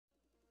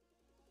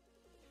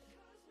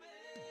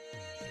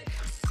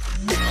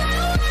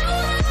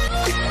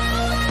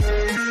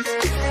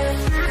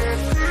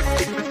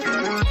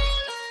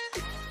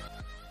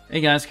Hey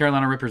guys,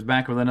 Carolina Rippers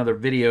back with another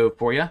video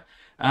for you.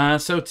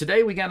 So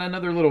today we got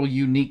another little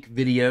unique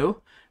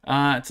video.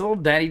 It's a little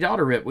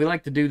daddy-daughter rip. We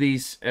like to do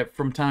these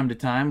from time to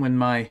time when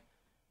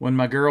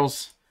my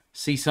girls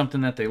see something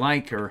that they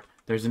like, or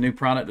there's a new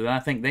product that I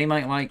think they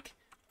might like.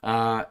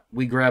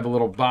 We grab a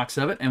little box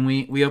of it and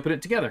we open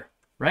it together,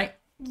 right?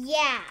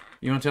 Yeah.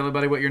 You want to tell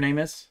everybody what your name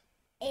is?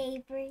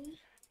 Avery.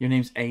 Your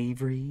name's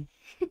Avery.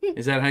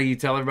 Is that how you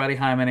tell everybody?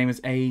 Hi, my name is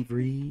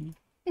Avery.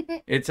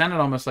 It sounded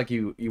almost like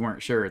you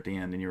weren't sure at the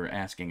end and you were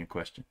asking a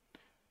question.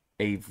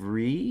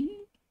 Avery?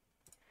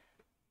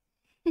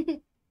 Why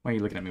are you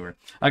looking at me weird?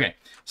 Okay,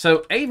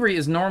 so Avery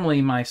is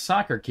normally my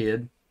soccer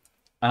kid,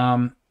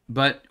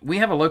 but we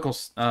have a local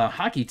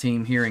hockey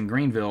team here in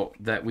Greenville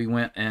that we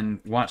went and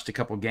watched a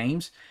couple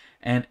games,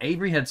 and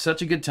Avery had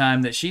such a good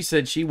time that she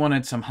said she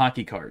wanted some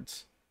hockey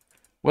cards.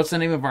 What's the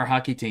name of our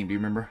hockey team? Do you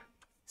remember?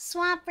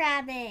 Swamp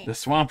Rabbit. The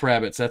Swamp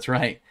Rabbits, that's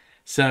right.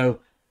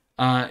 So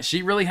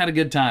she really had a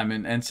good time,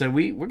 and so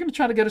we're going to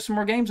try to go to some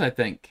more games, I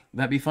think.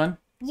 That'd be fun?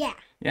 Yeah.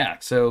 Yeah,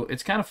 so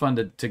it's kind of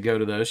fun to go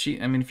to those.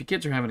 I mean, if your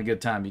kids are having a good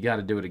time, you got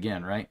to do it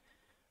again, right?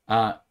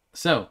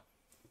 So,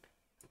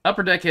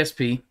 Upper Deck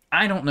SP,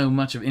 I don't know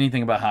much of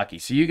anything about hockey,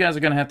 so you guys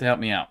are going to have to help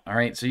me out, all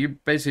right? So you're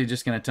basically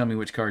just going to tell me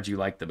which cards you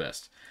like the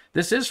best.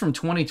 This is from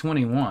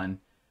 2021,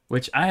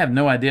 which I have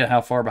no idea how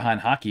far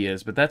behind hockey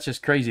is, but that's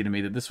just crazy to me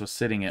that this was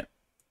sitting at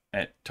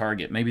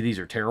Target. Maybe these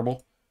are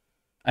terrible.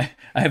 I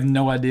have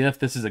no idea if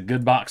this is a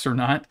good box or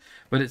not,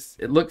 but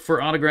it looked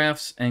for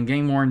autographs and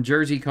game-worn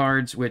jersey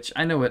cards, which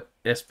I know what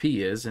SP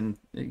is, and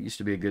it used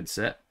to be a good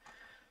set.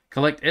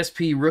 Collect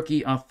SP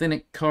Rookie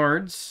Authentic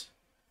Cards.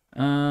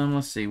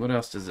 Let's see, what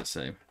else does it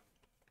say?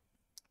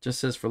 Just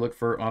says look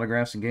for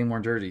autographs and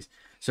game-worn jerseys.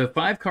 So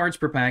 5 cards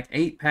per pack,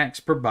 8 packs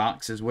per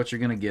box is what you're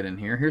going to get in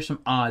here. Here's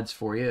some odds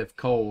for you if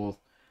Cole will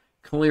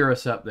clear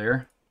us up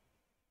there.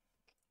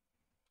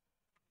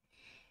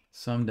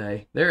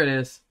 Someday. There it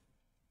is.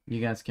 You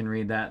guys can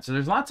read that. So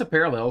there's lots of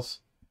parallels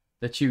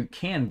that you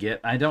can get.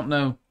 I don't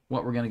know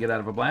what we're going to get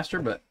out of a blaster,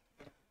 but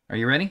are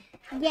you ready?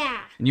 Yeah.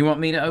 And you want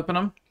me to open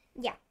them?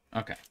 Yeah.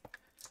 Okay.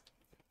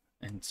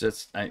 And it's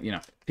just, you know,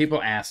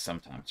 people ask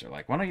sometimes. They're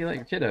like, why don't you let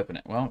your kid open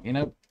it? Well, you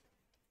know,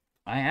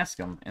 I ask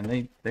them, and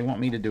they want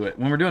me to do it.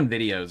 When we're doing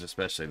videos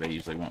especially, they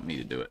usually want me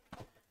to do it.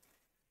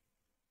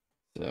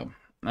 So,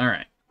 all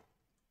right.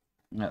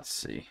 Let's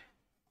see.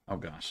 Oh,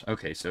 gosh.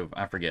 Okay, so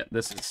I forget.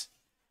 This is...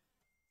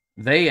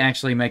 They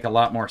actually make a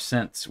lot more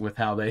sense with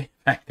how they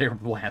pack their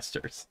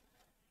blasters.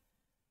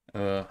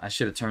 I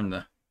should have turned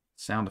the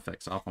sound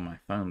effects off on my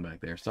phone back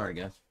there. Sorry,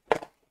 guys.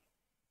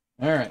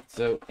 All right,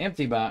 so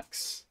empty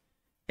box,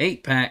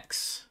 8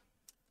 packs.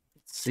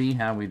 Let's see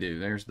how we do.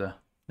 There's the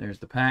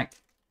pack.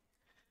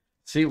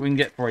 See what we can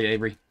get for you,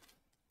 Avery.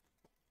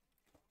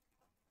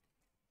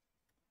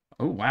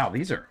 Oh wow,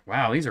 these are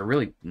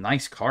really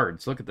nice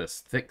cards. Look at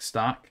this thick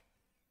stock.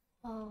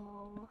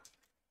 Oh.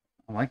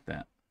 I like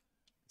that.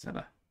 Is that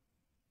a...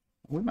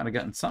 We might have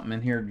gotten something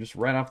in here just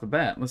right off the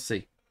bat. Let's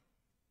see.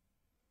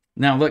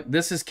 Now, look,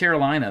 this is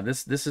Carolina.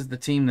 This is the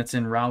team that's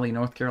in Raleigh,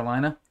 North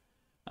Carolina.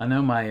 I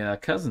know my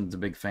cousin's a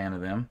big fan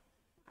of them.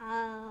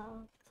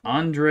 Oh.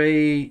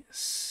 Andrei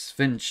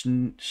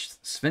Svechnikov.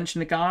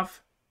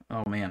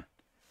 Oh, man.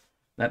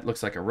 That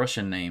looks like a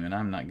Russian name, and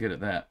I'm not good at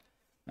that.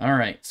 All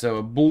right, so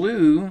a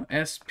blue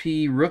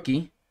SP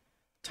rookie,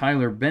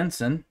 Tyler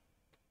Benson.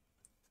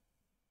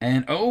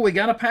 And, oh, we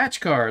got a patch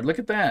card. Look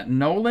at that.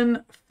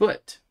 Nolan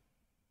Foote.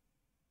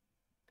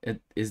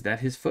 Is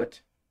that his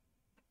foot?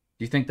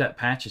 Do you think that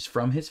patch is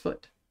from his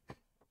foot?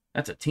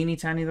 That's a teeny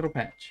tiny little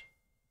patch.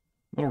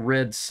 Little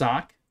red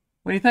sock.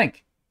 What do you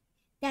think?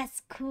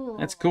 That's cool.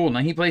 That's cool.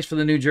 Now he plays for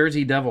the New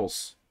Jersey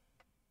Devils.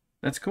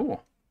 That's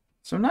cool.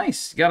 So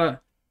nice.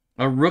 Got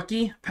a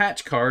rookie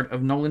patch card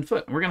of Nolan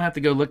Foote. We're going to have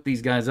to go look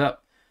these guys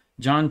up.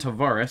 John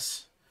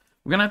Tavares.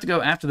 We're going to have to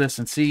go after this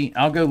and see.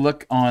 I'll go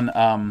look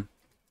on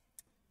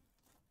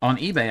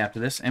eBay after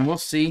this, and we'll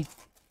see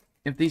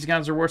if these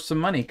guys are worth some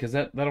money, because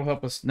that'll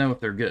help us know if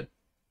they're good.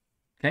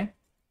 Okay?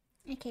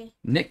 Okay.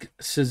 Nick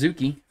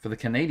Suzuki for the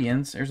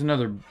Canadians. There's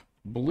another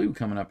blue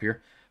coming up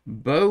here.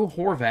 Bo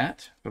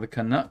Horvat for the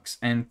Canucks.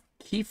 And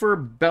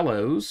Kiefer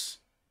Bellows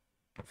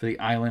for the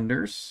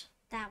Islanders.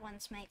 That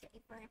one's my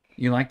favorite.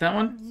 You like that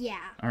one? Yeah.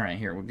 All right,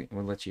 here.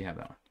 We'll let you have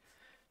that one.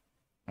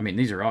 I mean,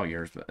 these are all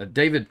yours. But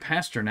David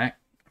Pasternak.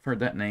 I've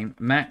heard that name.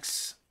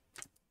 Max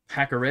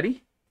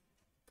Pacioretty.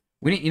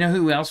 You know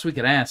who else we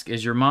could ask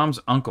is your mom's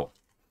uncle.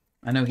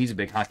 I know he's a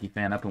big hockey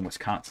fan up in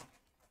Wisconsin.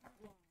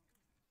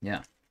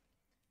 Yeah.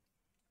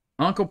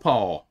 Uncle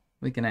Paul.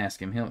 We can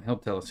ask him. He'll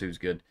tell us who's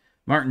good.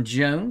 Martin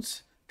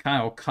Jones.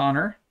 Kyle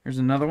Connor. Here's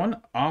another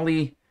one.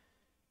 Ollie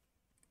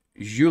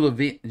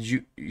Juolevi.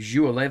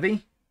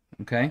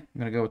 Okay, I'm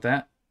going to go with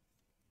that.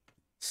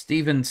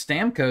 Steven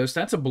Stamkos.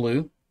 That's a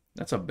blue.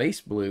 That's a base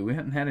blue. We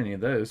haven't had any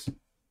of those.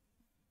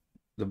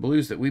 The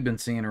blues that we've been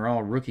seeing are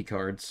all rookie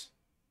cards.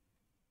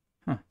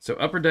 Huh. So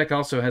Upper Deck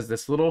also has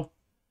this little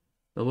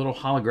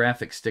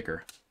holographic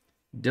sticker.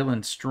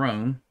 Dylan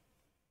Strome.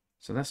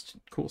 So that's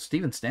cool.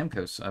 Steven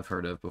Stamkos I've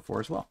heard of before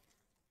as well.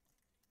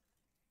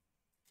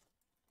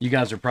 You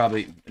guys are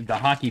probably, the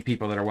hockey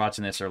people that are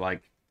watching this are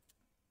like,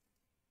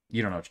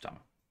 you don't know what you're talking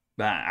about.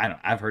 But I don't.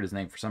 I've heard his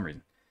name for some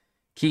reason.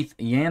 Keith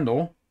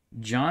Yandel,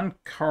 John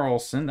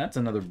Carlson. That's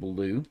another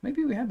blue.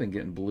 Maybe we have been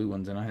getting blue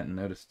ones and I hadn't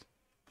noticed.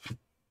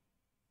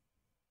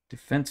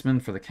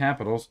 Defenseman for the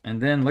Capitals.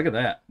 And then look at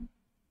that.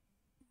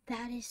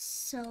 That is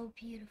so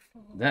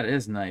beautiful. That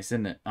is nice,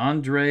 isn't it?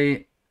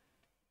 Andrei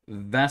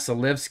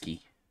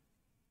Vasilevsky.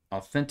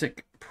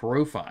 Authentic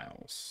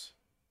Profiles.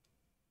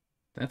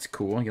 That's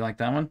cool. You like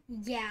that one?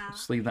 Yeah.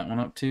 Just leave that one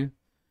up too.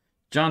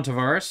 John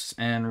Tavares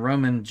and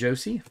Roman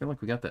Josi. I feel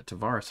like we got that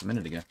Tavares a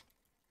minute ago.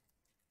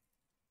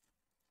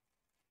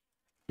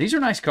 These are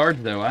nice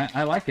cards, though.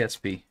 I like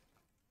SP.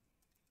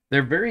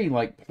 They're very,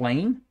 like,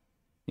 plain.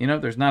 You know,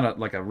 there's not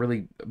like a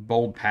really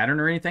bold pattern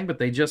or anything, but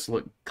they just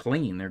look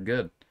clean. They're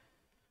good.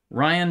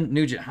 Ryan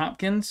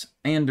Nugent-Hopkins,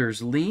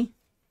 Anders Lee,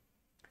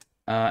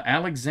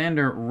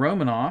 Alexander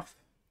Romanov.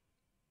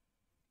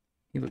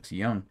 He looks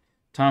young.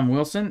 Tom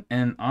Wilson,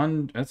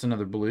 and that's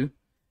another blue.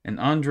 And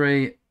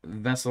Andrei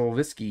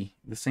Vasilevsky,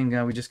 the same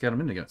guy we just got a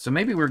minute ago. So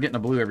maybe we're getting a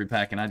blue every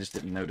pack, and I just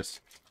didn't notice.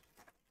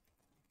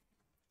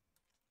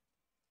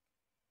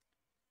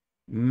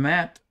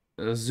 Matt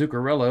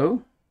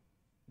Zuccarello,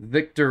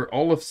 Victor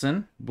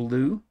Olofsson,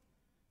 blue.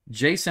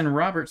 Jason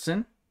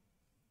Robertson.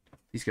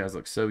 These guys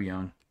look so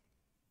young.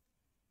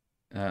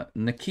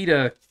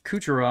 Nikita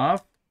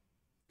Kucherov,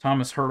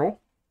 Thomas Hertel.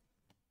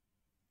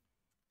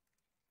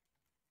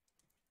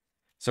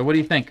 So what do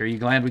you think? Are you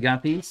glad we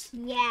got these?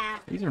 Yeah.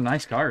 These are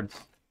nice cards.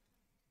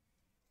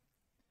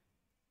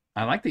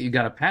 I like that you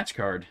got a patch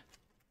card.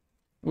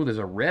 Oh, there's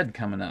a red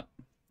coming up.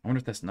 I wonder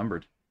if that's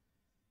numbered.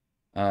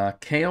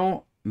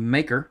 Kale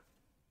Maker.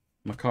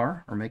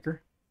 Victor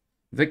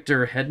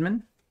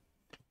Hedman.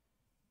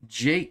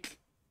 Jake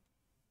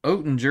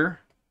Oettinger.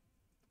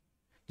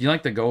 Do you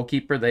like the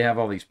goalkeeper? They have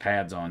all these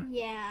pads on.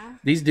 Yeah.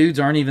 These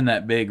dudes aren't even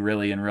that big,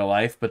 really, in real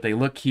life, but they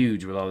look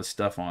huge with all this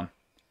stuff on.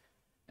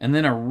 And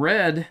then a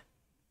red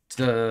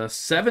to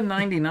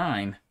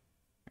 $7.99. Are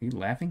you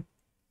laughing?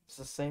 It's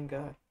the same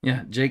guy.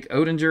 Yeah, Jake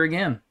Oettinger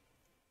again.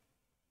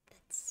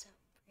 That's so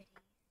pretty.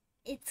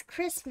 It's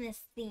Christmas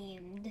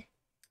themed.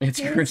 It's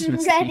It's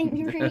Christmas. red and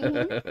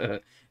themed. green.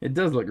 It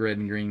does look red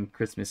and green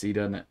Christmassy,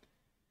 doesn't it?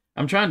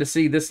 I'm trying to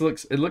see.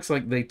 It looks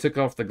like they took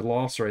off the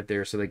gloss right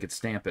there so they could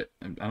stamp it.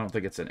 I don't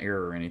think it's an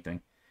error or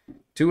anything.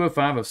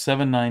 205 of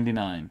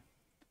 $7.99.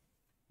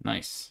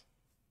 Nice.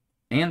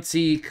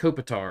 Ansi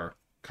Kopitar.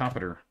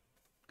 Kopitar?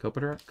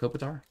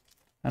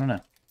 I don't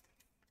know.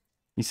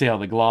 You see how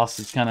the gloss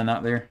is kind of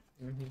not there?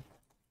 Mm-hmm.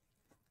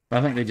 But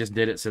I think they just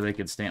did it so they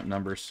could stamp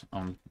numbers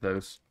on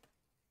those.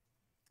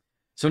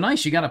 So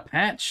nice. You got a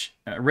patch,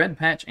 a red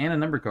patch, and a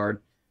number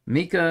card.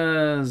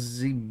 Mika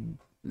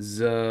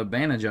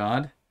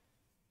Zibanejad.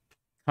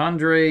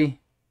 Condre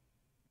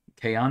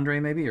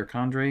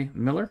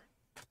Miller.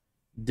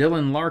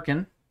 Dylan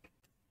Larkin.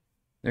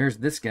 There's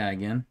this guy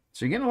again.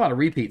 So you're getting a lot of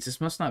repeats.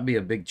 This must not be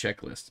a big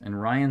checklist.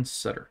 And Ryan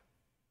Sutter.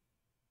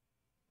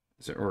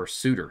 Or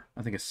Suter.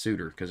 I think it's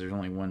Suter because there's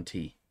only one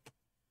T.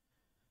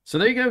 So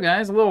there you go,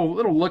 guys. A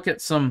little look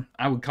at some,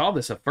 I would call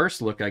this a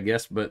first look, I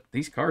guess, but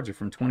these cards are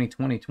from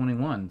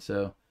 2020-21.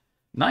 So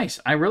nice.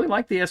 I really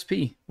like the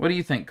SP. What do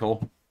you think,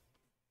 Cole?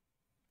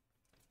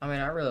 I mean,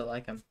 I really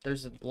like them.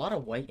 There's a lot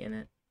of white in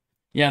it.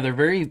 Yeah, they're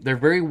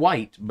very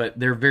white, but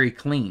they're very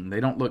clean. They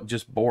don't look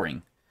just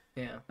boring.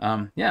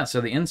 Yeah. Yeah,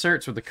 so the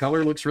inserts with the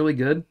color looks really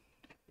good.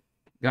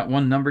 Got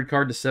one numbered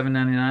card to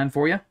 $7.99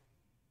 for you.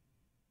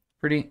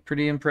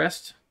 Pretty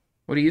impressed.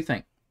 What do you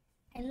think?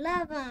 I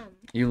love them.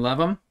 You love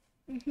them?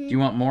 Mm-hmm. Do you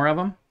want more of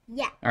them?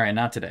 Yeah. All right,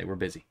 not today. We're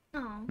busy.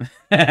 Oh.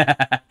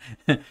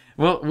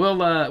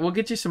 We'll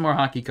get you some more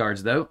hockey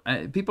cards though.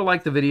 People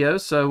like the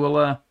videos, so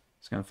we'll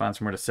just gonna find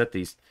somewhere to set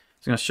these.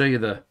 Just gonna show you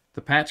the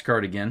patch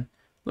card again.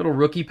 Little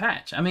rookie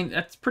patch. I mean,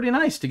 that's pretty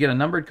nice to get a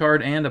numbered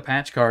card and a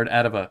patch card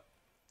out of a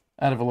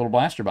little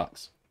blaster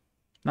box.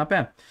 Not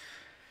bad.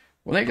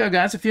 Well, there you go,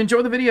 guys. If you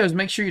enjoy the videos,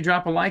 make sure you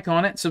drop a like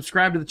on it.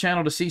 Subscribe to the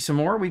channel to see some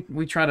more.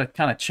 We try to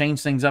kind of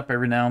change things up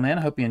every now and then.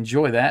 I hope you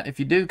enjoy that. If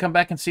you do, come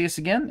back and see us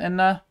again,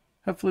 and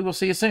hopefully we'll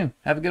see you soon.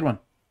 Have a good one.